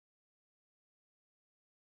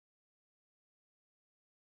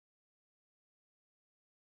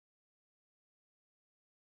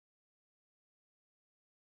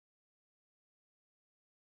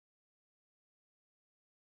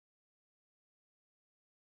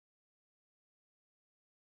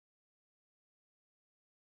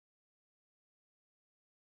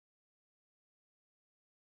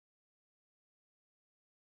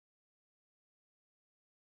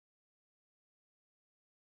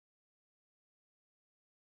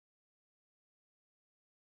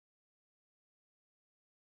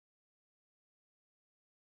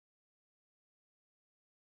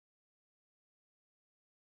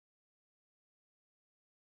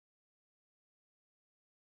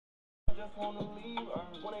just wanna leave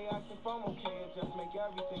Earth. When they ask if I'm okay, it just make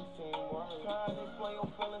everything seem worse. Trying to explain your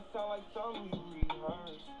feelings sound like something you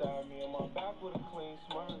rehearsed. Stab me in my back with a clean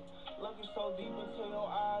smirk. Looking so deep into your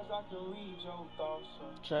eyes, I can read your thoughts.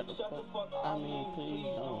 Shut the fuck. I mean, please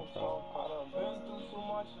don't talk. I done been through too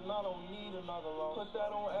much and I don't need another loss. Put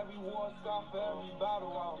that on every war scar for every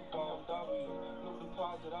battle I fought. BMW, new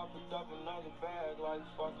deposit, I picked up another bag. Like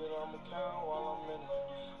fuck it, I'ma count while I'm in it.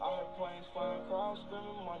 I heard planes flying, crowds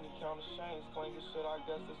screaming, money counting chains clinking. Shit, I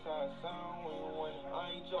guess that's how it sound when you win it.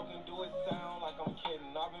 I ain't joking, do it sound like I'm kidding.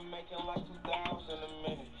 I've been making like 2,000 a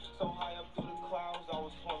minute. So high up through the clouds, I was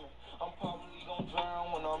swimming. I'm probably gon'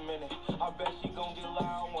 drown when I'm in it. I bet she gon' get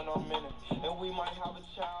loud when I'm in it. And we might have a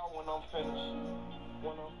child when I'm finished.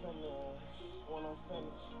 When I'm finished. When I'm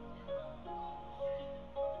finished.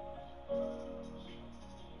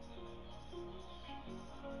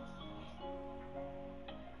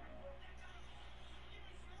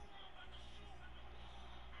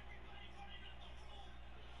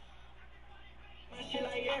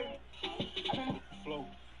 Flow.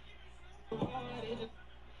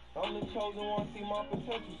 I'm the chosen one, see my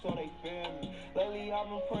potential, so they fear me. Lately I've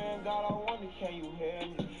been praying, God, I wonder, can you hear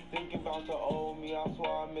me? Thinking about the old me, I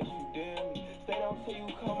swear I miss you dearly. Stay down till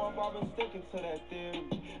you come up, I've been sticking to that theory.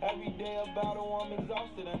 Every day a battle, I'm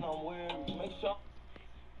exhausted and I'm weary. Make sure.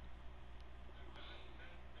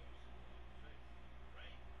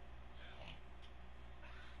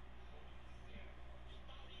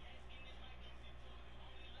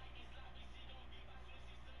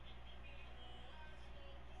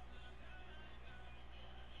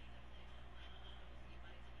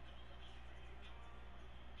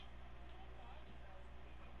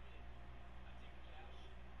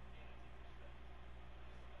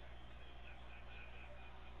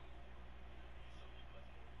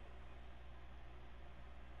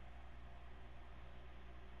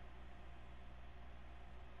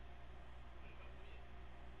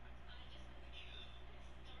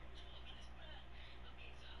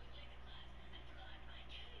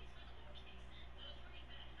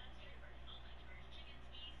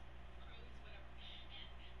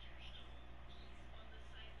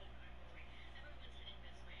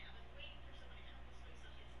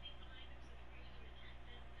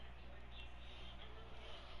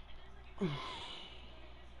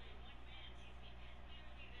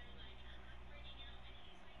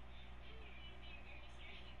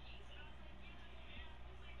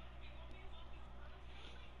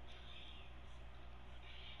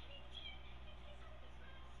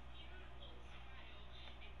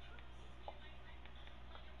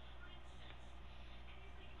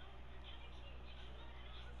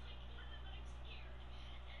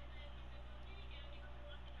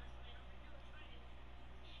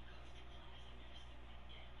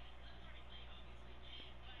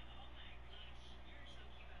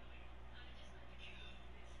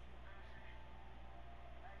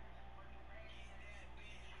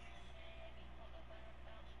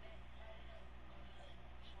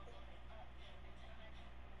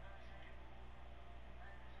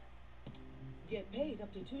 Get paid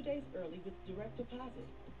up to 2 days early with direct deposit.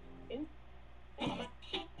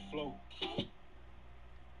 Flow.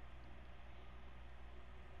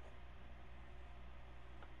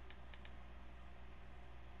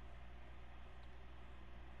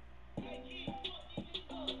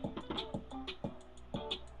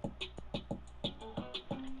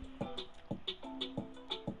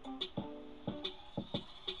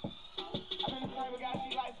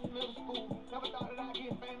 Middle school, never thought that I'd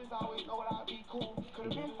get famous, always know that I'd be cool.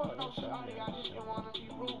 Could've been fucked up, shawty, I just didn't wanna be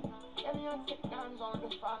rude. Every young take diamonds on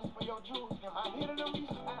the finest for your jewels. And my hitter them be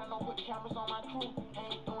I don't put cameras on my crew.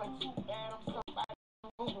 Ain't doing too bad, I'm somebody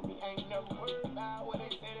moving me. Ain't never worried about what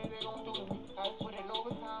they say that they gon' do to me. I put in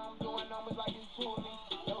overtime, doing numbers like it's two of me.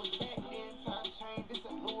 That was back then, time changed, this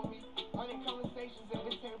a new of me. Money conversations at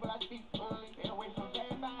the table, I speak fluently. Stay away from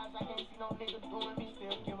bad vibes, I can't see no nigga doing me.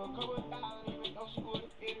 Still give a couple $1,000, even though she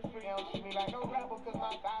would've did it free. They don't treat me like no rapper, cause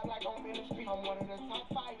my vibe like on ministry. I'm one of the top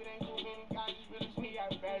 5, it ain't too many guys, just really me.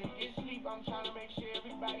 I barely get sleep, I'm trying to make sure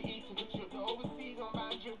everybody eats. Took a trip to overseas, I'm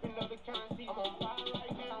buying drip in other currency. I'm on fire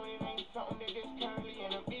right now, it ain't something that just currently.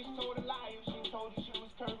 And a bitch told a lie if she told you she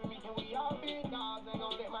was curving me. And we all big dogs, ain't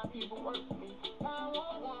gon' let my people work for me.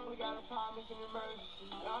 911, we got a problem, it's an emergency.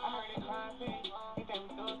 I heard it crying pain, they think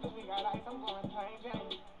we thugs cause we got ice, I'm going plain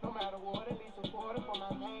Jane. No matter what, at least supporter for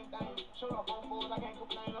my main thing. Showed up on fours, I can't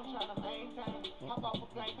complain, I'm trying to maintain. Hop off a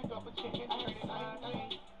plane, pick up a chicken, I heard it same thing.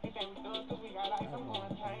 They think we thugs cause we got ice, I'm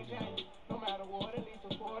going plain Jane. No matter what, at least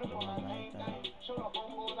supporter for my main thing. Showed up on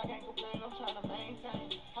fours, I can't complain, I'm trying to maintain.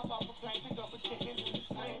 Hop off a plane, pick up a chicken, do the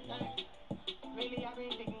same thing. Lately I've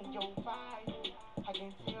been digging your 5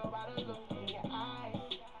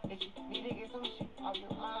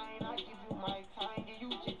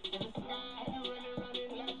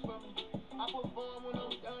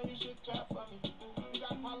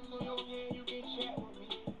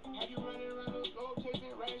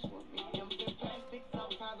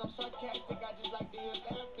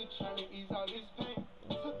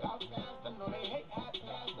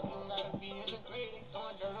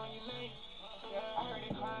 your name. Yeah, I heard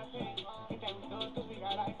it crying pain. They think we good cause we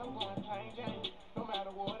got ice, I'm going plain Jane. No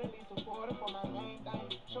matter what, at least support it for my main thing.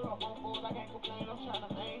 Showed up on fools, I can't complain, I'm trying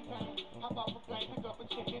to maintain. Hop off a plane, pick up a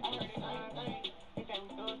chicken, I heard it crying pain. They think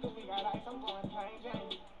we good cause we got ice, I'm going plain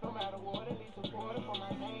Jane. No matter what, at least support it for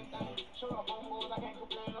my main thing. Showed up on fools, I can't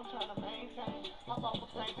complain, I'm trying to maintain. Hop off a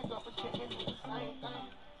plane, pick up a chicken, do the same thing.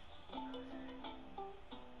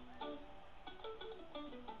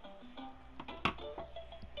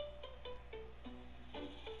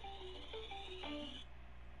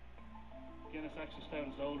 Guinness Extra Stout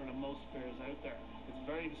is older than most beers out there. It's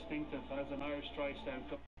very distinctive as an Irish dry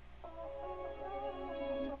stout.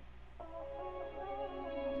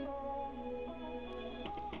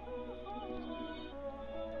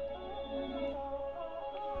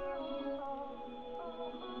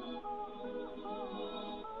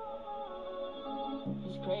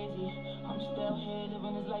 It's crazy, I'm still here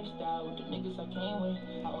living this lifestyle with the niggas I came with.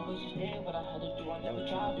 I always just did what I had to do, I never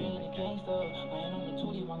tried being a gangster. Ran on the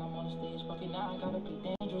tootie while I'm on the stage, fucking now I gotta be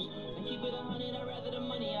dangerous. They keep it 100, I'd rather the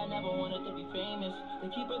money, I never wanted to be famous.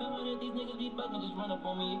 They keep it 100, these niggas be bugging, just run up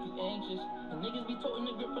on me if you anxious. The niggas be toting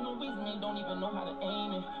the grip for no reason, they don't even know how to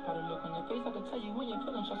aim it. Got a look on your face, I can tell you when you're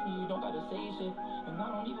feeling, trust me, you don't gotta say shit. And I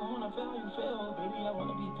don't even wanna feel how you feel, baby, I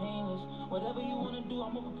wanna be painless. Whatever you wanna do,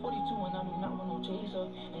 I'm over 42 and I do not want no chaser.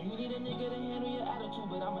 And you need a nigga to handle your attitude,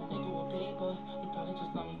 but I'm a nigga with paper. You probably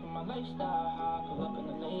just love me for my lifestyle, how I pull up in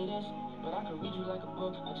the latest. But I could read you like a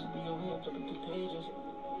book, I just be over here flipping through pages.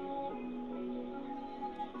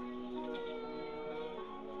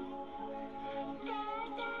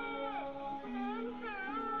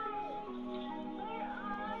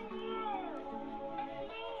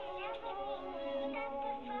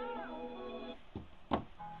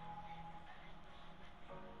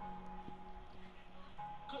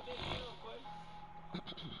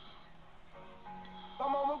 My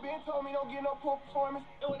mama been told me don't get no poor performance.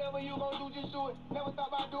 And whatever you gon' do, just do it. Never thought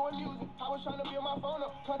about doing music. I was trying to build my phone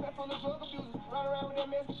up. Contact from the drug abusers. Run around with that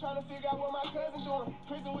mess trying to figure out what my cousin doing.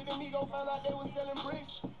 Prison with the Migo, found out they was selling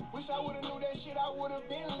bricks. Wish I would've knew that shit, I would've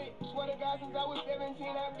been lit. Swear to God, since I was 17,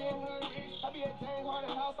 I've been hood rich. I be at James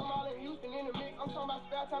Harden house, I'm all in Houston in the mix. I'm talking about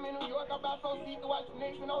spare time in New York. I buy 4 seats to watch the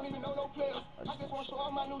Knicks and don't even know no players. I just want to show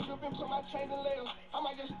off my new drip and put my chains in layers. I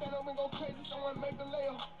might just stand up and go crazy, someone make a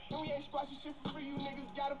layup. And we ain't squashing shit for free, you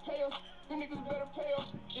niggas gotta pay us. You niggas better pay us.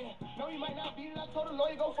 Yeah, no, you might not beat it. I told the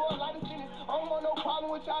lawyer go for a lighter sentence. I don't want no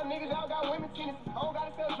problem with y'all niggas, y'all got women tennis. I don't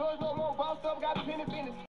gotta sell drugs no more, bossed up, got plenty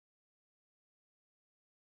business.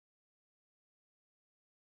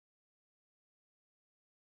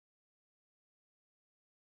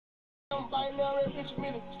 I'm biting down red picture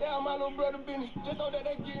minutes. Stay on my little brother business. Just know that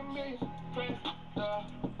they get millions. Press the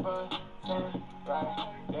button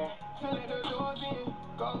right there. To let the doors in.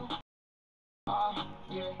 Go.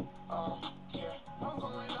 Yeah. I'm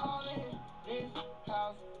going all in. This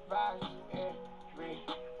house vibes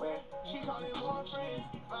everywhere. She calling more friends.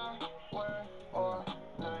 My word or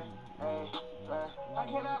none. Hey, man. I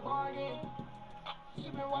cannot bargain.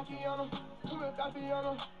 Sippin' Wakiana. Coolin'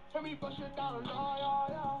 Tatiana. Let me push it down.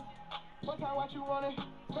 Yeah. What time, what you wanted?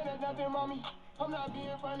 Say there's nothing, mommy. I'm not being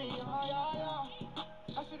funny, yeah.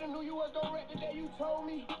 I should've knew you was gon' wreck the day you told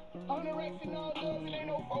me. 100 racks and all drugs, it ain't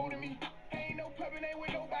no folding me. Ain't no puppet, ain't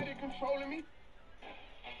with nobody controlling me.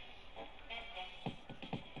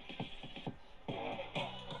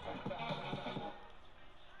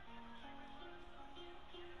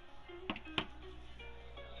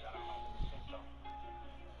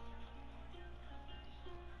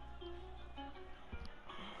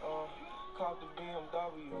 Caught the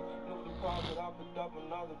BMW, new deposit, I picked up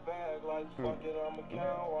another bag, like fuck it, I'ma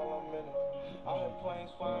count while I'm in it. I hear planes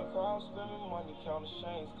flying, crowds screaming, money counting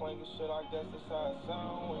chains, clanking shit, I guess that's how it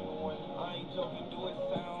sound when you win. I ain't joking, do it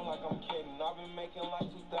sound like I'm kidding. I've been making like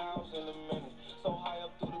 2,000 a minute, so high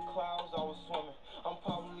up through the clouds, I was swimming. I'm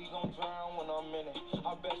probably gon' drown when I'm in it.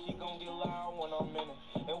 I bet she gon' get loud when I'm in it,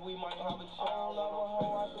 and we might have a child. I don't love a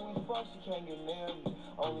hoe after we fuck, she can't get married.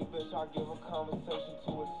 Only bitch I give a conversation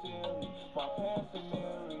to is Siri. My parents are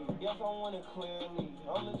married, yes I want it clearly.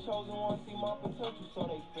 I'm the chosen one, see my potential so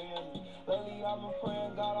they fear me. Lately I've been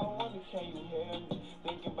praying, God I wonder can you hear me?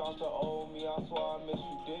 Thinking about the old me, I swear I miss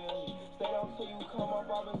you dearly. Stay down till you come up,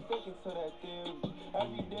 I've been sticking to that theory.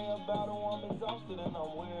 Every day a battle, I'm exhausted and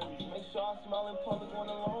I'm weary. Make sure I smile in public when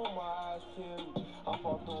alone, my eyes teary. I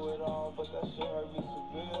fought through it all, but that shit hurt me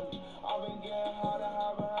severely. I've been getting high to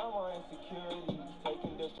hide behind my insecurities.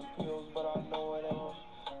 Taking different pills, but I know it ain't.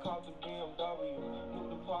 Caught the BMW,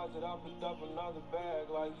 new deposit, I picked up another bag,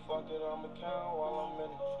 like fuck it, I'ma count while I'm in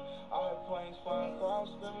it. I heard planes flying, crowds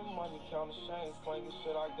screaming, money counting chains, clanking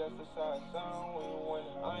shit, I guess that's how it sound when you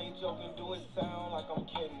winning. I ain't joking, do it sound like I'm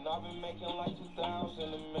kidding. I've been making like 2,000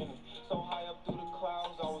 a minute, so high up through the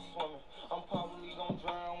clouds I was swimming. I'm probably gon'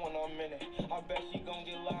 drown when I'm in it. I bet she gon'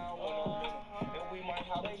 get loud when I'm in it, and we might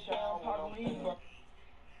have a child when I'm in it.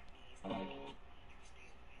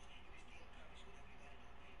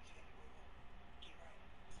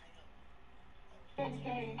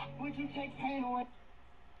 Would you take pain away?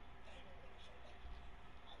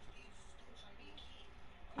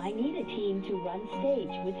 I need a team to run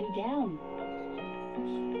stage with you down.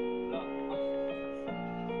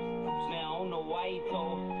 Now I don't know why he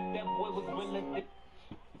told that boy was really.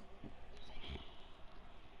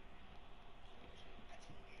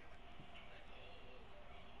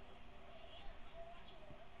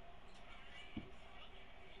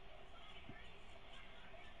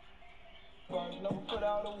 Never put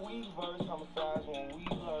out a weak verse, homicides when we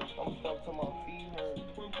lurch. I'm stuck to my feet hurt.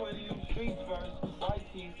 We're putting them streets first. White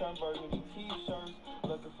tees turn burgundy t-shirts.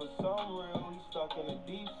 Looking for some real, he's stuck in a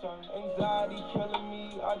deep search. Anxiety killing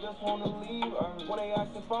me, I just wanna leave Earth. When they ask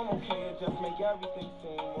if I'm okay, it just make everything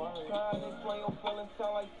seem worse. Trying to explain your feelings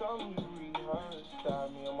sound like something you rehearsed. Stab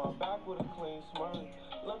me in my back with a clean smirk.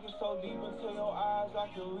 Looking so deep into your eyes, I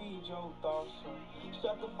can read your thoughts.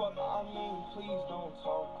 Shut the fuck up, I mean, please don't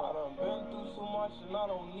talk. I done been through so much and I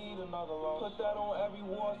don't need another loss. Put that on every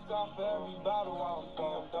war scar for every battle out in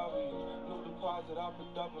BMW. New deposit, I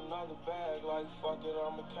picked up another bag, like fuck it,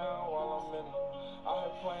 I'ma count while I'm in it. I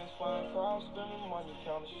heard planes flying, crowds screaming, money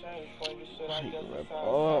counting chains, swinging shit, I guess that's how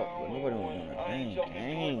it sound. I ain't joking,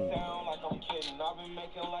 do it sound like I'm kidding. I've been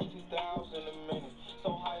making like 2,000 a minute,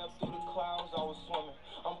 so high up through the clouds I was swimming.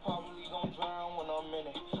 I'm probably gon' drown when I'm in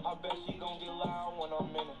it. I bet she gon' get loud when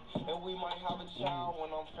I'm in it, and we might have a child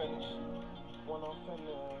when I'm finished. When I'm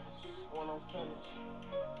finished, when I'm finished.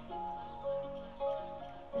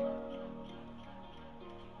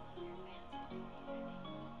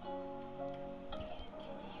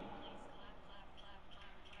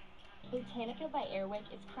 Botanica by Airwick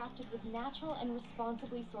is crafted with natural and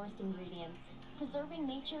responsibly sourced ingredients. Preserving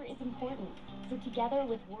nature is important, so together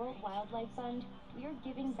with World Wildlife Fund, we are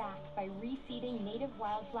giving back by reseeding native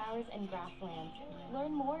wildflowers and grasslands.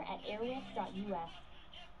 Learn more at airwick.us.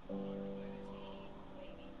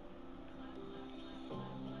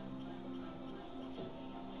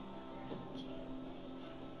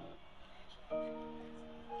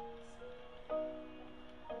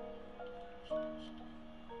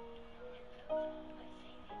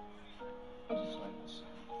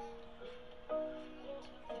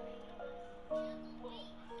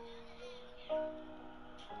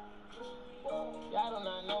 Y'all do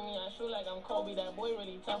not know me, I shoot like I'm Kobe. That boy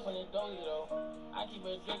really tough on the dolly though. I keep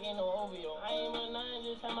a drinking no OVO. I ain't a nine,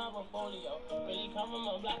 just have my portfolio. Really come from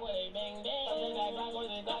a block where they bang bang. I just got Glock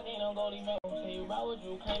with the Glock, ain't no goalie bro. Say you ride with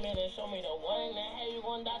you, claim it and show me the one that have you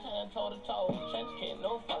gon' die trying to toe to toe. Chance kid,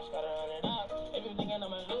 no fucks, gotta run it up. If you thinking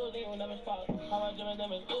I'ma lose, then you never fuck. How much of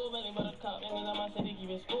them is ooh, belly but a cup. Niggas on my city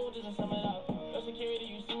keep it school just to sum it up. No security,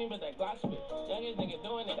 you see me, but that Glock spit. Youngest nigga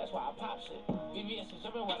doing it, that's why I pop shit. VVS is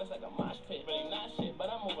jumping wild, it's like a mosh pit. Really not shit, but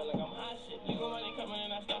I'm moving like I'm hot shit. Legal money coming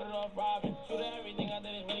in, I started off robbing. Shoot at everything I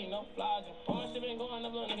did is really no flogging. All my shit been going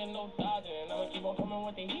up, little nigga, no dodging. And I'ma keep on coming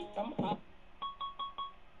with the heat, I'm up.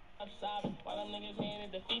 I'm sobbing. While them niggas saying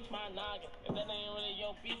it defeats my noggin. If that ain't really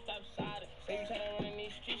your beat, stop siding. Say you tryna run in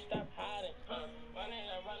these streets, stop hiding. Run it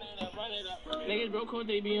up, run it up, run it up. Niggas broke code,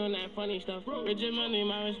 they be on that funny stuff. Rich money,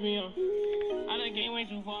 minus me on. I done came way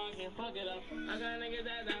too far, I can't fuck it up. I got niggas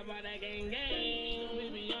that's out by that gang. We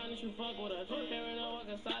be honest, you fuck with us. Carrying no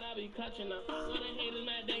work aside, I be clutching up. When the haters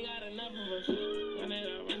mad, they got enough of us. Run it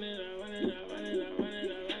up, run it up, run it up, run it up, run it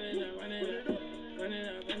up, run it up, run it up. Run it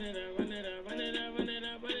up, run it up, run it up, run it up, run it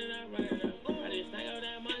up, run it up, run it up. I just stack up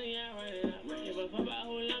that money, I run it up. Give a fuck about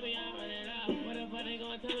who love me, I run it up. What the fuck they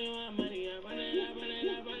gon' tell me my money? I run it up, run it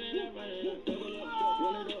up, run it up, run it up. Double up,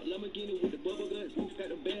 run it up, Lamborghini with the bubble guts. Got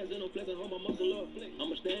the bands and I'm flexing, hold my muscle up.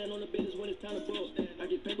 I'ma stand on the business when it's time to bust. I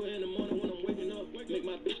get paper in the morning when I'm waking up. Make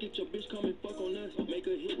my bitch get your bitch come and fuck on us. Make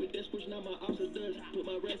a hit with that push, now my ops is dust. Put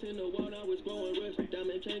my rats in the wall, now it's growing rust.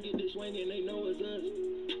 Diamond chain get this swinging, they know it's us.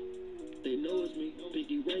 They know it's me.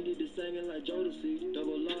 Pinky ring get this singing like Jodeci.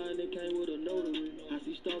 Double line, they came with a notary. I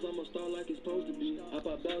see stars, I'm a star like it's supposed to be. I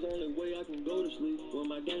pop out, only way I can go to sleep. When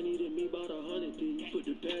my gang needed me, bought 100 P. Put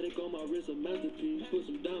the paddock on my wrist, a masterpiece. Put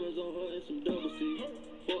some diamonds on her and some double C.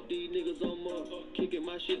 Fuck these niggas on up. Kicking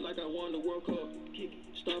my shit like I won the World Cup.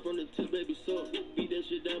 Start from the tip, baby, suck. Beat that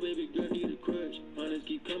shit down, baby girl, need a crush. Honest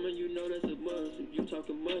keep coming. mama, you know that's a must. If you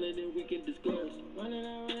talking money, then we can discuss. Run it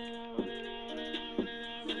out, run it out, run it out, run it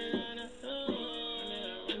out, run it out, run it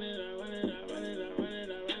out, run it out, run it out, run it out, run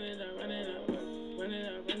it out, run it out, run it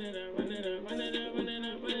out, run it out, run it out, run it out, run it out, run it out, run it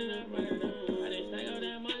out, run it out, run it out. I just stack up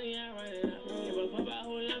that money, I run it out. Give a fuck about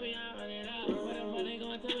who love me, I run it out. What the fuck they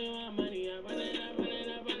gonna tell me my money? I run it out, run it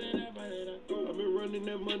out, run it out, run it out. I've been running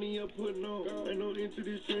that money up, putting on. Ain't no into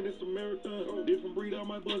this trend, it's a marathon. Different breed, I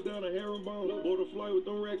might bust down a herringbone. Bought a flight with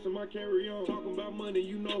them racks in my carry-on. Talking about money,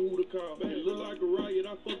 you know who to call. It look like a riot,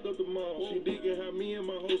 I fucked up the mall. She digging how me and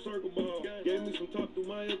my whole circle ball. Gave me some top through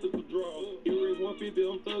my ethical draw. Earrings 150,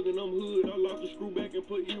 I'm thugging, I'm hood. I lost the screw back and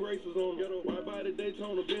put erasers on them. Right by the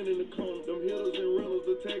Daytona, been in the corner. Them hitters and rentals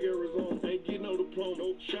attack Arizona. Ain't getting no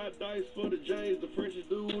diploma. Shot dice for the J's, the freshest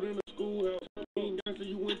dude in the schoolhouse. Gangster,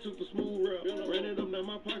 you went took the smooth route. Ran it up, now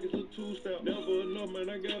my pockets look two-step. Never enough, man,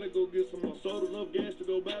 I gotta go get some more. Sold enough gas to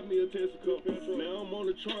go buy me a Tesla cup. Now I'm on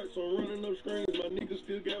the charts, so I'm running up screens. My niggas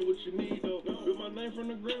still got what you need, though. Built my name from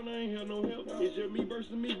the ground, I ain't had no help. It's just me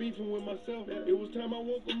versus me beefing with myself. It was time I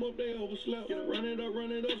woke them up, they overslept. Run it up,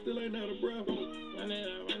 still ain't out of breath. Run it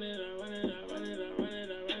out, run it out, run it out, run it out, run it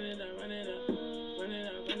out, run it out, run it out. Run it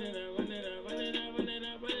out, run it out, run it out, run it out, run it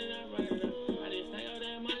out, run it out, run it out. I just stack up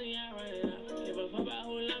that money, I run it out. Give a fuck about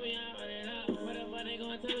who love me, I run it out. What the fuck they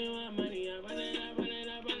gonna tell me my money? I run it out, run it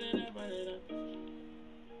out, run it out, run it out.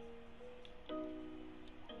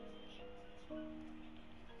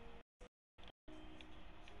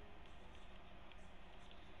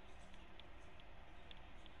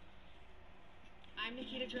 I'm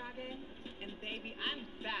Nikita Dragon, and baby, I'm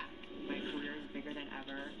back. My career is bigger than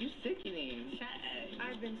ever. You sickening.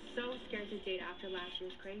 I've been so scared to date after last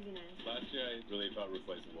year's craziness. Last year I really felt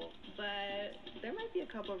replaceable. But there might be a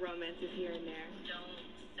couple romances here and there. Don't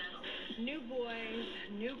settle. New boys,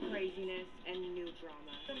 new craziness, and new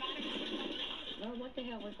drama. Well, what the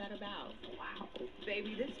hell was that about? Wow.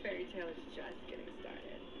 Baby, this fairy tale is just getting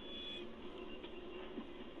started.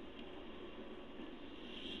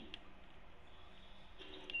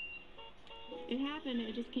 It happened,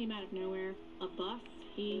 it just came out of nowhere. A bus,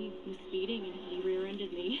 he was speeding and he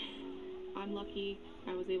rear-ended me. I'm lucky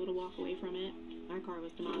I was able to walk away from it. My car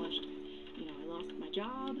was demolished. You know, I lost my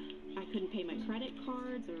job. I couldn't pay my credit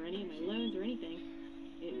cards or any of my loans or anything.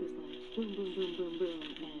 It was like boom, boom, boom, boom, boom,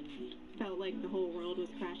 and felt like the whole world was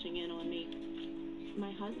crashing in on me.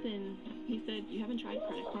 My husband, he said, "You haven't tried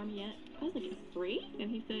Credit Karma yet?" I was like, "It's free?" And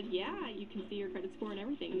he said, "Yeah, you can see your credit score and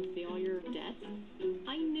everything. You can see all your debts."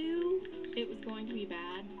 I knew it was going to be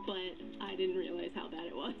bad, but I didn't realize how bad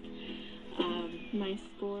it was. My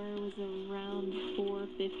score was around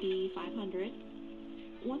 450, 500.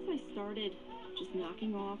 Once I started just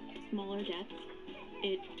knocking off smaller debts,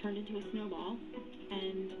 it turned into a snowball,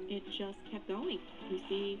 and it just kept going. You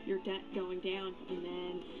see your debt going down, and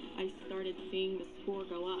then I started seeing the score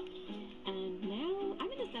go up, and now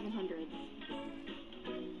I'm in the 700s.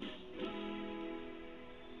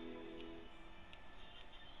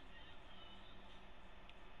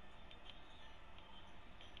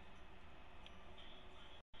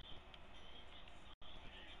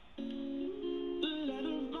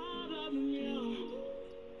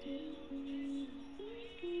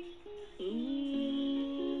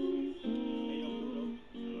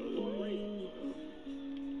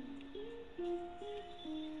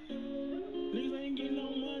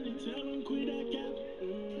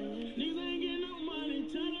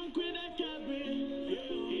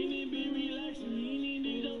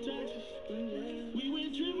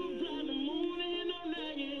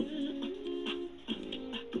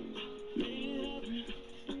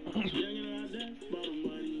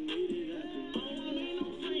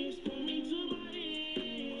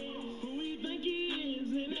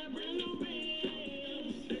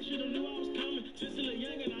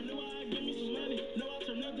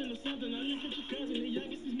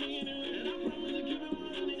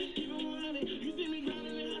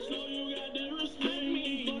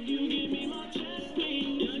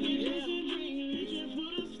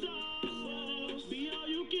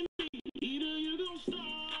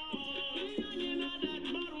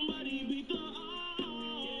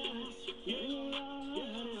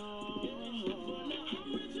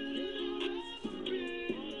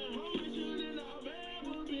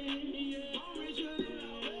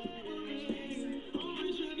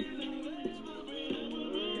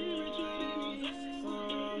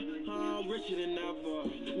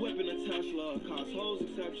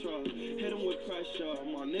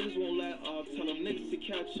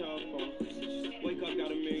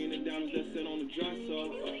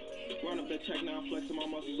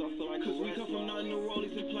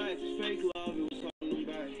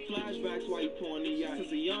 facts why he pouring the yacht.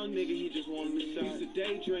 Cause a young nigga, he just wanted the shot. Used to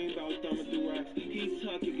daydream about thumbing through racks. He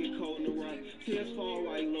tuck it, get cold in the rock. Tears fall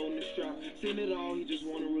while he loading the strap. Seen it all, he just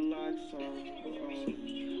wanna relax.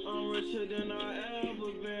 I'm richer than I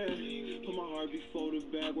ever been. Put my heart before the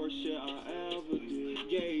bag, worst shit I ever did.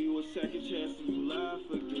 Gave you a second chance and you laugh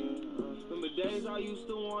again. Remember days I used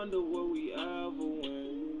to wonder will we ever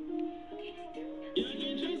win. Yeah, I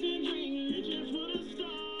can chase and dream, reaching for the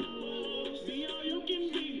stars. Be all you can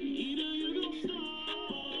be, either you gon' start.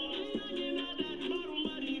 Knocking out that bottom,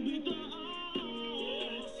 but he beat the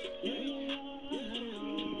odds. Yeah, yeah, yeah. But now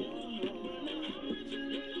I'm richer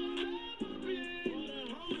than I've ever been.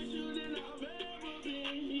 I'm richer than I've ever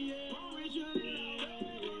been. Yeah, I'm richer than I've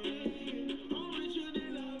ever been. I'm richer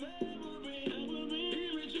than I've ever been. Be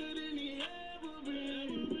richer than he ever been.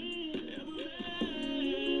 Ever been.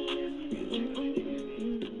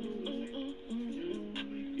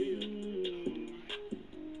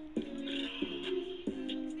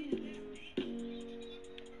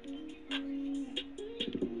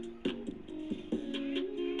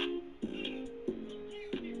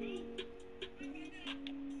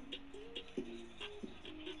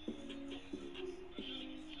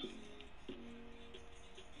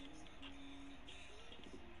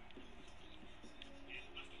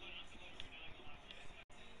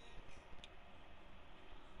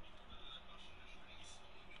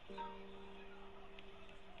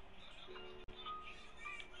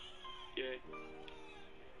 Yeah.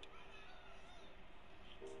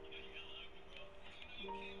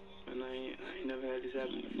 And I ain't never had this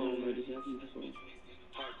happen before, man.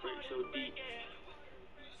 Heartbreak so deep.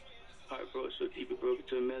 Heart broke so deep it broke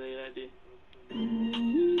into a melody like this.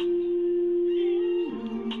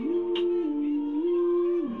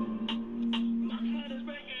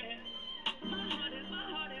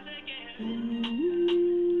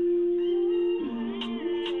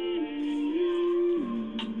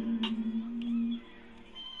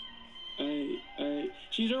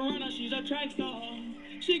 She's a runner, she's a track star.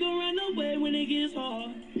 She gon' run away when it gets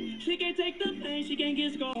hard. She can't take the pain, she can't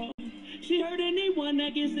get scarred. She hurt anyone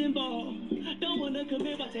that gets involved. Don't wanna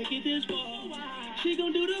commit, but take it this far. She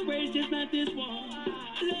gon' do the race, just not this one.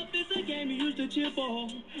 Love is a game you used to cheer for.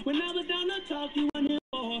 When I was down to talk, you weren't here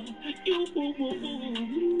for. You woo woo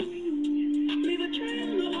woo. Leave a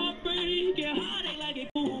trail of heartbreak, yeah, heartache like it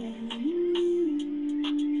cool.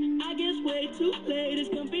 I guess way too late, it's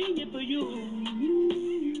convenient for you.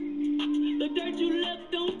 The dirt you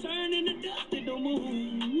left don't turn into dust, it don't move.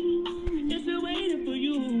 It's still waiting for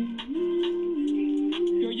you.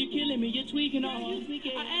 Girl, you're killing me, you're tweaking off.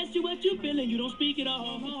 I asked you what you feeling, you don't speak it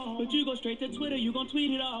off. But you go straight to Twitter, you gon' tweet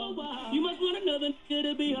it off. You must want another nigga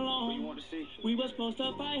to be alone. We was supposed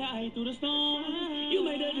to fight high through the storm. You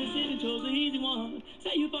made a decision, chose the easy one.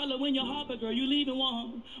 Say you following your heart, but girl, you leaving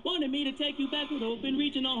one. Wanted me to take you back with open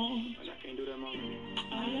reaching on. I can't do that, mama.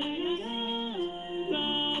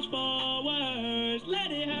 Lost for words,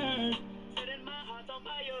 let it hurt. Setting my heart on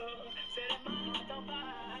fire, setting my heart on fire.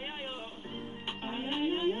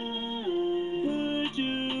 Put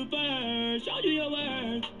you first, show you your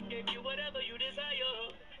worth. Give you whatever you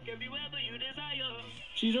desire, give you whatever you desire.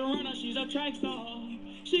 She's a runner, she's a track star.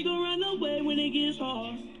 She gon' run away when it gets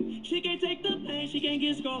hard. She can't take the pain, she can't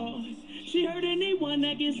get scarred. She hurt anyone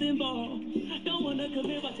that gets involved. Don't wanna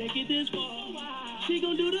commit, but take it this far. She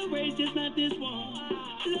gon' do the race, just not this one.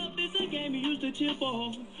 Love is a game you used to cheer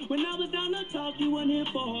for. When I was down to talk, you weren't here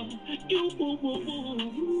for. You woo woo woo.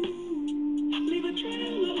 Leave a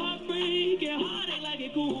trail of heartbreak, yeah, heartache like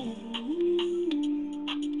it cool.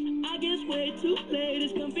 I guess way too late,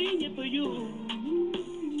 it's convenient for you.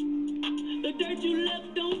 The dirt you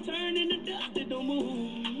left don't turn into dust, it don't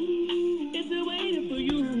move. It's still waiting for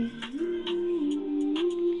you.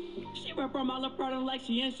 She run from all her problems like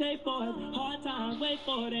she in shape for it. Hard time, wait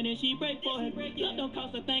for it, and then she break for it. Love don't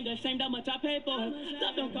cost a thing, ashamed how much I pay for it.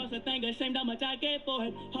 Love don't cost a thing, ashamed how much I gave for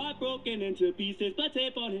it. Heartbroken into pieces, but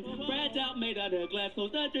tape on it. Fragile, made out of glass,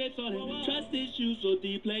 close the drapes on it. Trust issues so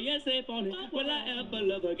deep, play it safe on it. Will I ever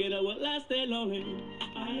love again, or will I stay lonely?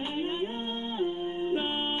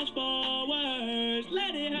 Lost for words,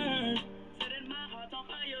 let it hurt. Setting my heart on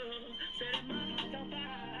fire, setting my heart on fire.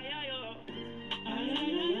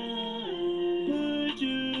 Put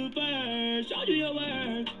you first, show you your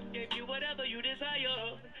worth. Give you whatever you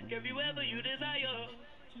desire, give you whatever you desire.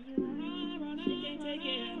 She can't take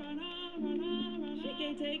it, she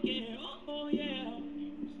can't take it, oh yeah.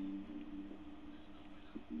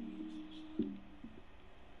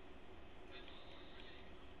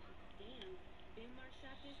 Damn, Big Mark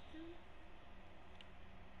shot this too?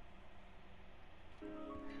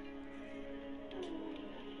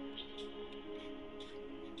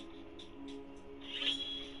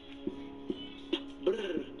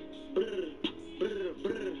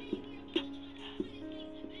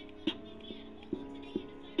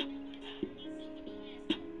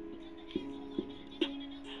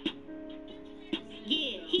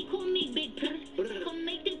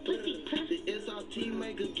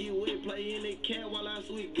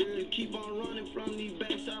 keep on running from these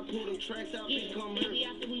backs. I pull them tracks out, bitch, come here. Baby,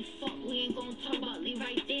 after we fuck, we ain't gon' talk about leave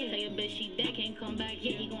right there. Tell your bitch she dead, can't come back.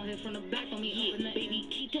 Yeah, he gon' hit from the back on me. Yeah, baby,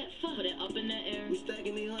 keep that fuck. Put it up in the air. We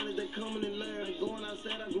stacking these hundreds, they coming in layer. Going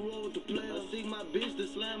outside, I grew up with the player. I see my bitch to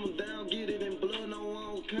slam them down, get it in blood, no I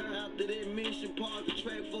don't care. After that mission, park the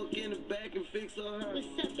track, fuck in the back and fix her. What's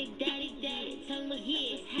up, big daddy, daddy? Tell me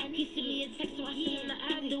what's happy. Send me a text so I see on the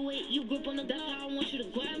ad. The way you grip on the dog, I want you to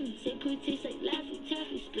grab me. Say pretty taste like Laffy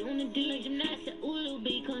Taffy. Spit on the D like gymnastics. Ooh, little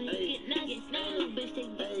bitch, cause he get nasty. Now little bitch, they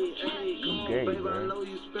get happy. Come on, baby, I know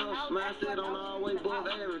you spell smash that on all way above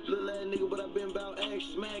average. Little ass nigga, but I been about action.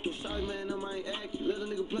 Smacking, sorry man, I ain't acting. Let a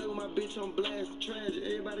nigga play with my bitch on blast. Tragic,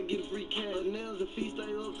 everybody get free cash. But nails and feet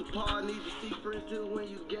stay up to par. Need to see friends till when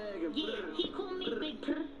you gagging. Yeah, he call me big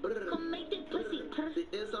purr. Come make that pussy purr. The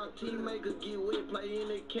SRT makers get wet, play in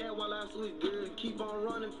that cat while I switch gears. Keep on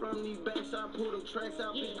running from these backs, I pull them tracks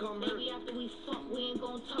out, bitch, come here. Baby, after we fuck, we ain't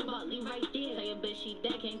gon' talk about leave right there. Tell your bitch she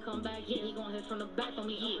dead, can't come back. Yeah, he gon' hit from the back on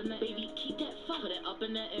me. Yeah, baby, keep that fuck. Put it up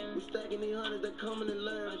in the air. We stacking these hundreds, they coming in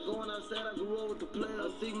layers. Going outside, I grew up with the player.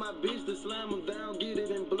 I see my bitch to slam them down, get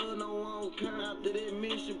it in blood, no I don't care. After that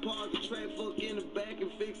mission, park the track, fuck in the back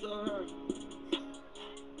and fix her.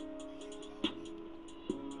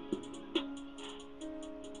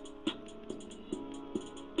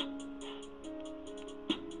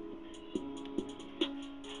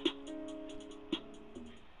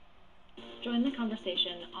 Join the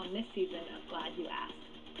conversation on this season of Glad You Asked.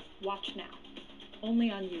 Watch now, only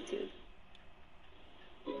on YouTube.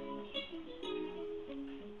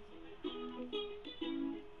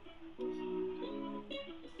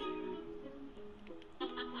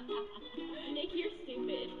 Nick, you're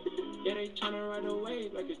stupid. Yeah, they tryna ride a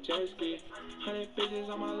wave like a jet ski. 100 bitches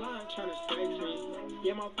on my line tryna sex me.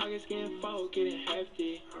 Yeah, my pockets getting full, getting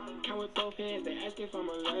hefty. Count with both hands, they ask if I'm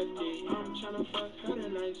a lefty. I'm tryna fuck her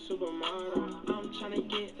tonight, supermodel. I'm tryna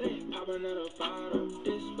get lit, pop another bottle.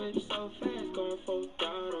 This whip so fast, going full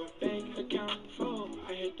throttle. Bank account full,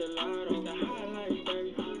 I hit the lotto. The highlight,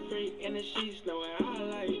 baby. Freak in the sheets, know what I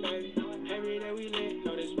like, baby. Every day we lit,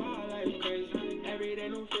 know this wild life crazy. Every day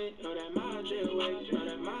new fit, know that my drip wavy. Know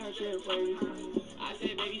that my drip wavy. I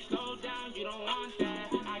said, baby, slow down, you don't want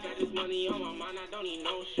that. I got this money on my mind, I don't need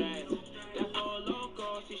no stress. That for a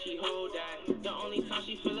local, see she hold that. The only time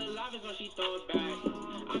she feel alive is when she throw it back.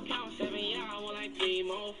 I'm counting 7, yeah, I want like 3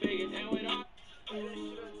 more figures. And with all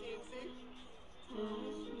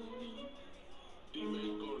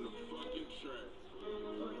D-Man go in the fucking track.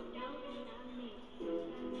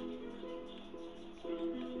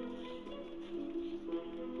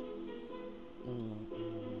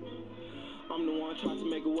 I'm the one trying to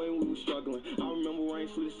make a way when we was struggling. I remember rain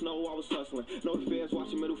through the snow, I was hustling. No feds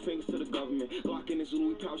watching, middle fingers to the government. Glock in this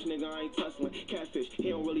Louis pouch, nigga, I ain't tussling. Catfish, he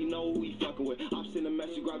don't really know who he fucking with. I'm sending a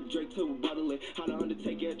message, grab the Drake to rebuttal it. How the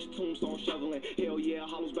Undertaker at your tombstone shoveling. Hell yeah,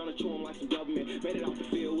 Hollow's bound to chew him like some government. Made it out the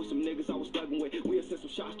field with some niggas I was thugging with. We'll send some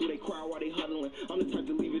shots through they crowd while they huddling. I'm the type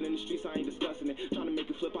to leave it in the streets, I ain't discussing it. Trying to make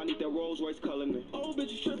it flip, I need that Rolls Royce coloring it. Old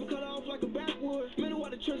bitches tripping, cut off like a backwood. Middle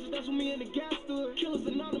of the trenches, that's when me and the gas stood. Killers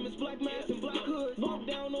anonymous, black mask and black hood. Walk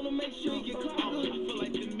down on them, make sure you get clocked. I feel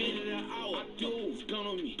like the minute of the hour. I do. It's gun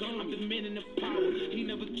on me. I'm the man in the power. He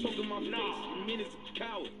never took in my face. The minute's a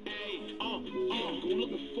coward. Ayy, go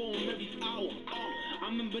looking for him every hour. I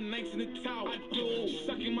remember nights in the tower. I do.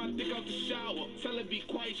 Sucking my dick out the shower. Tell her be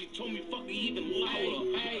quiet. She told me fuck it even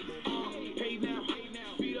louder. Ayy, pay now.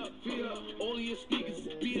 Feet up. All of your speakers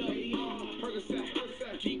speed up.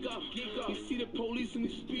 Percocet, geek up. You see the police and we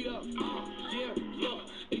speed up. Yeah, look,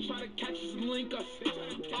 they try to catch us and link us.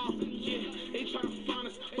 Yeah, they try to find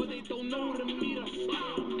us, but they don't know where to meet us. You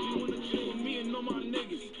wanna chill with me and know my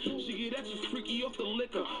niggas. She get extra freaky off the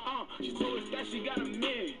liquor. She told us that she got a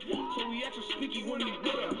man, so we extra sneaky when we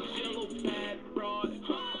with her. She a little bad broad.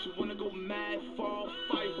 She wanna go mad, fall,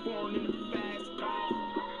 fight foreign in the fast car.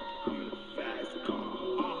 I'm in a fast car.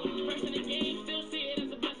 First in the game, still see it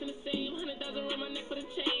as a blessing the same. 100,000 around my neck for the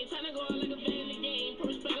chain. Tryna go out like a van in the game. Put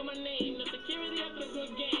respect on my name. No security after the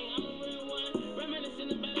good game. I'm a real one. Reminiscing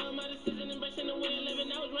the better of my decision. Embracing the way I live.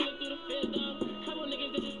 I was running through the field of couple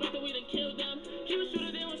niggas disrespected, we done killed them. He was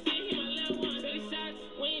shooter, they won't see he my little one. 30 shots,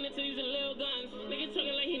 we ain't into using little guns. Nigga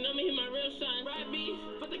talking like he know me, he my real son. Ride beef,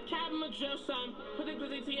 but the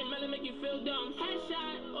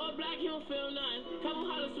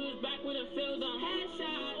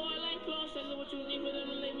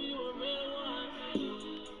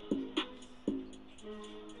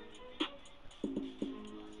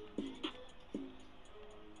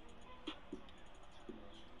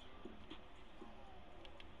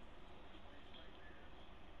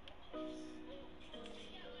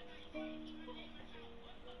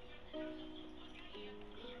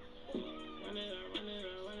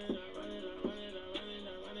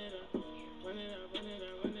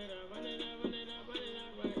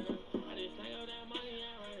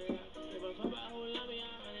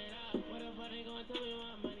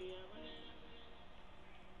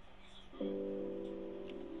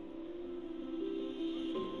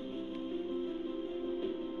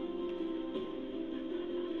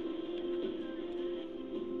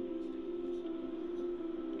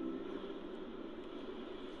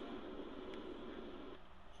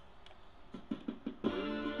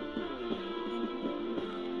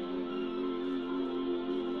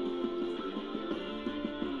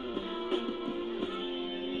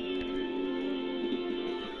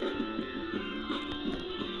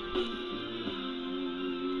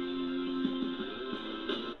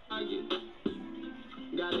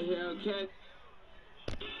Hellcat.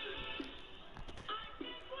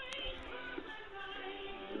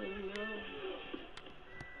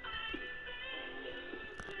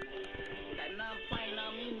 Playing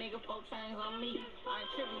on me, nigga, 4 chains on me. I ain't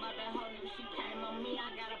tripping about that hoe, nigga, she came on me.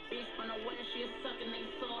 I got a bitch from the west, she a sucking they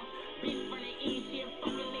saw. Bitch from the east, she a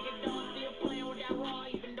fucking nigga dog. Still playing with that raw,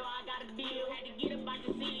 even though I got a deal. Had to get up out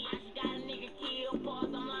the city, I just got a nigga killed.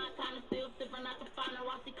 Pause, I'm lying, kinda still sipping out the final.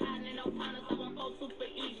 Rossi Cotton and O'Connor, so I'm 4 super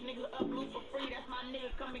each. Niggas up blue for free, that's my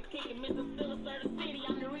nigga, come and kick it. Mr. Stiller, sir, the city,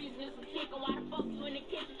 I'm the reason it's a kicker. Why the fuck you in the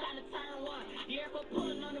kitchen trying to turn one? The air for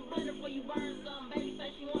pulling on the blender before you burn some. Baby say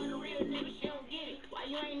she want a real nigga, she don't get it. Why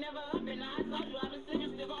you ain't never up and I told you I've been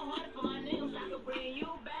sitting still gon' hard for my niggas. I could bring you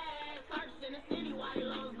back. Search in the city while you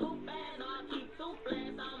lost loop bad. No, I keep 2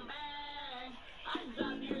 flats, I'm back. I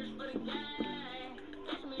drop years for the gang.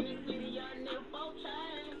 Catch me in the city, young nigga, 4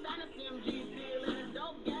 chains. Sign a CMG, still in a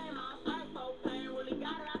dope game. I'm sorry, propane, really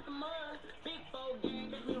got it out the mud. Big 4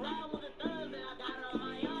 gang, catch me riding with the thugs and I got it on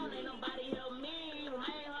my own. Ain't nobody help me.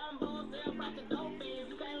 Remain humble, still rock the dope fiends.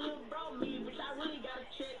 You can't look bro me, bitch, I really got a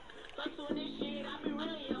check. Fuck doing this shit, I be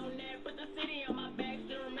really on that. Put the city on my back,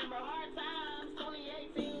 still remember hard times.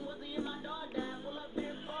 2018 was the year my dog died. Pull up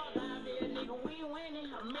this fall, guys, yeah, nigga, we winning.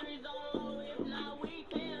 I'm Mary's on low, if not, we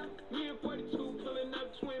 10. Me and 42 pulling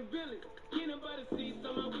up twin billies. Can't nobody see,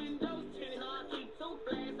 so my windows tinted. No, I keep 2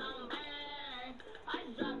 flats, I'm back. I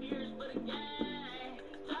drop years for the gang.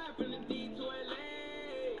 Tired from the D to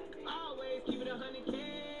LA. Always keep it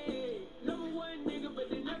 100K. Number 1 nigga, but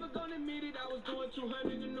they never gonna admit it. I was doing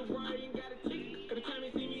 200 in the ride, ain't got a ticket. Every time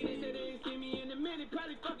they see me, they say they ain't see me in a minute.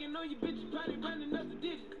 Probably fucking on you bitches, probably running up the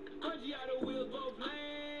digits. Virgie out of wheels, both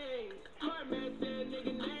lanes. Smart man said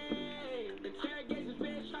nigga name. Interrogation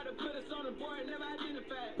feds try to put us on the board, never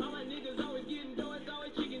identified. All my niggas always getting dough, it's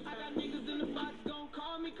always chicken. I got niggas in the box, gon'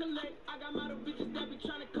 call me collect. I got model bitches that be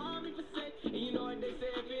tryna call me for sex. And you know what they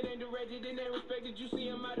say, if it ain't directed, then they respected. You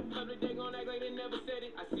see them out in public, they gon' act like they never said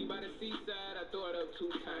it. I see by the seaside, I throw it up 2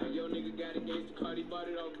 times. Yo nigga got against the Cardi, bought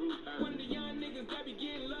it off Groupon. One of the young niggas that be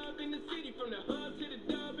getting love in the city, from the hub to the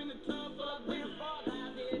dub in the tub full of This fall,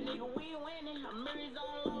 guys, yeah, nigga, we winning. I'm Mary's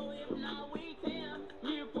on low, if not, we 10.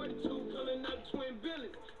 Me and 42 pulling up twin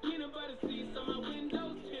billies. Peanut butter seats, so my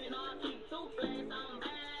windows tinted. No, I keep 2 flats, I'm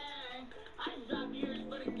back. I drop years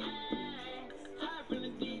for the gang. Tired from the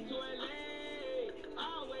D to LA.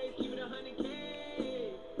 Always keep it 100K.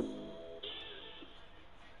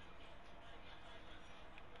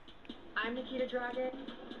 I'm Nikita Dragon,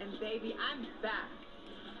 and baby, I'm back.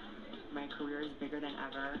 My career is bigger than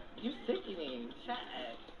ever. You sickening. Shut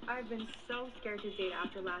up. I've been so scared to date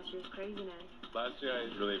after last year's craziness. Last year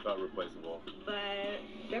I really felt replaceable. But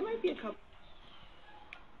there might be a couple.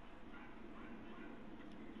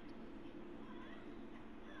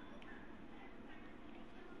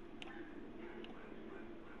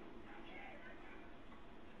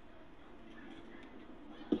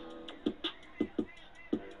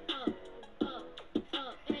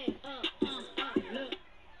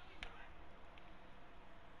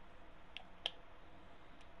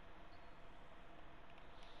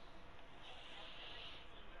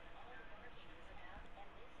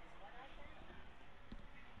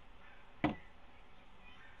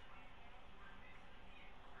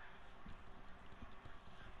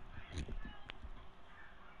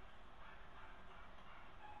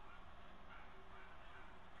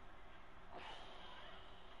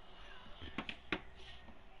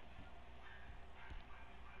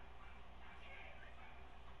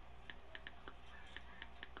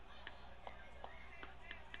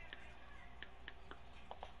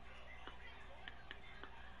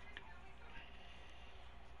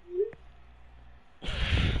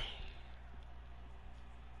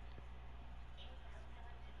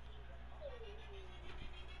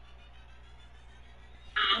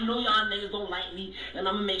 I know y'all niggas don't like me, and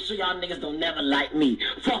I'ma make sure y'all niggas don't never like me.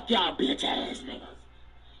 Fuck y'all bitch ass niggas.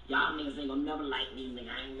 Y'all niggas ain't gonna never like me, nigga.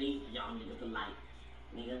 I ain't made for y'all niggas to like,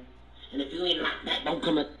 nigga. And if you ain't like that, don't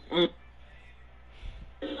come at.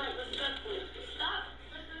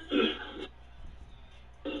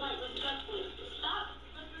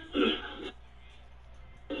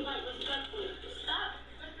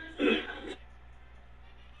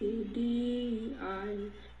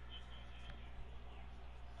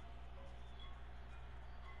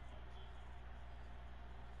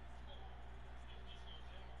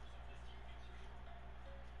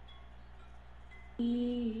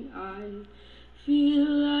 I feel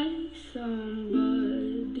like somebody.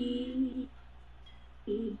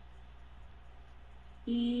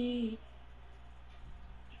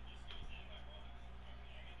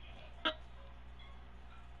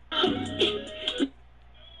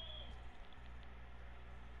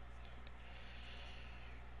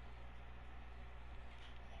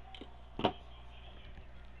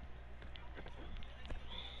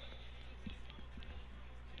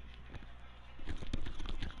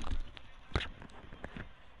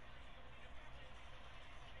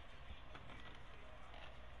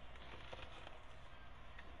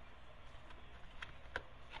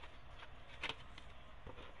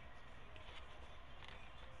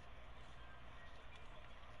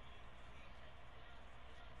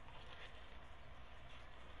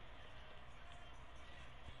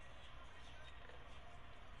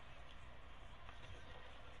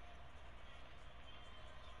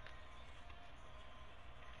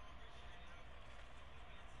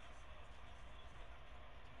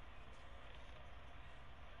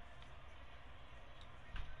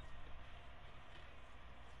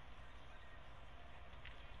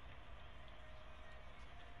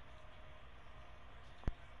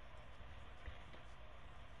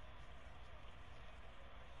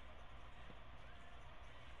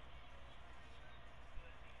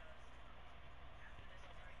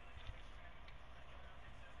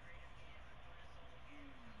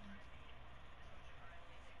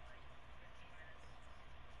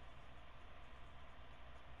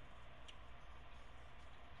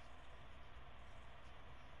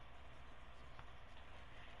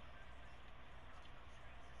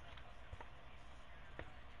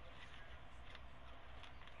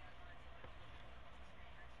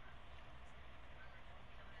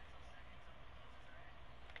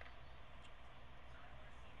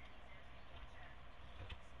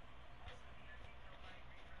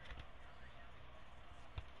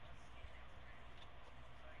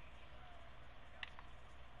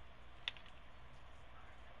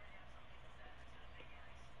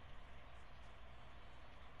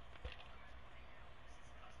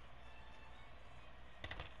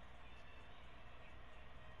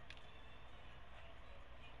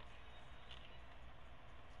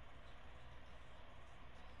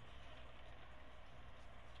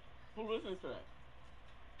 listening to that?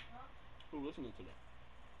 Who's listening to that?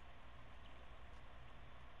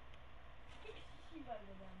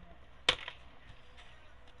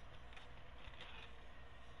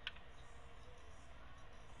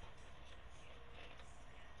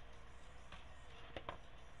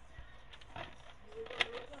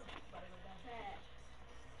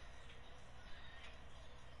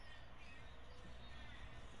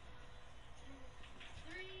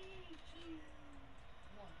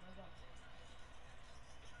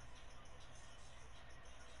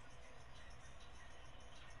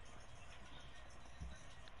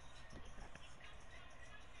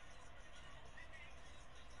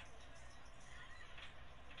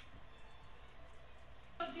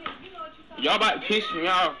 Y'all about to piss me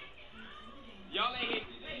off. Y'all ain't hit.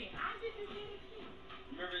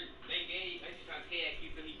 Remember, they gave exercise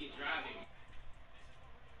KXU so he could drive it.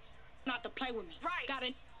 Not to play with me. Right. Got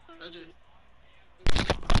it.